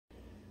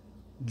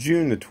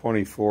June the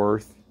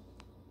 24th.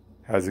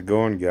 How's it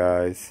going,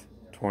 guys?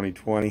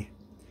 2020.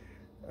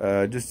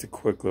 Just a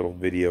quick little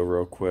video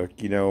real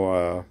quick.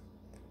 A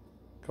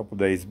couple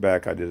days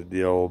back I did a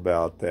deal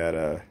about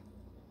that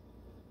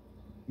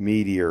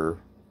meteor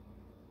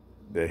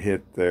that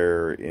hit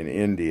there in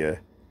India.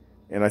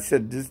 And I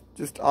said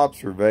just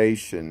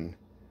observation,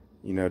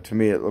 to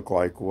me it looked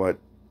like what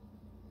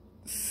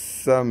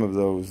some of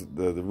those,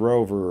 the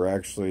rover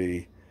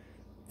actually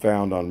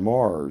found on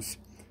Mars.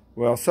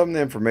 Well, some of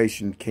the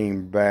information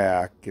came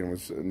back and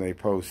they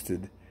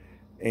posted,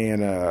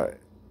 and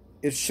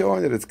it's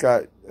showing that it's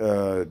got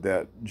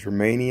that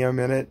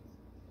germanium in it,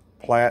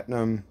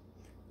 platinum,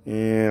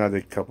 and I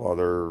think a couple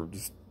other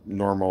just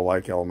normal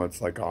like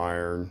elements like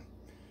iron.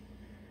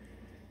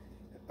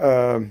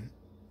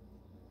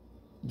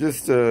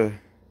 Just a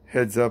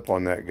heads up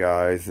on that,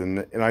 guys.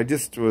 And I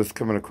just was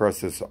coming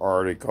across this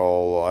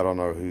article. I don't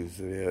know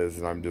whose it is,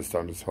 and I'm just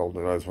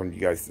holding it. I just wanted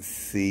you guys to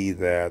see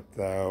that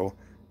though,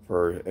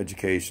 for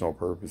educational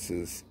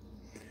purposes.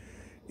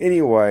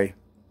 Anyway,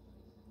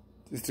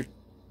 just a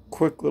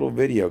quick little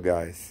video,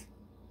 guys.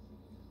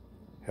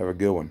 Have a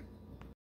good one.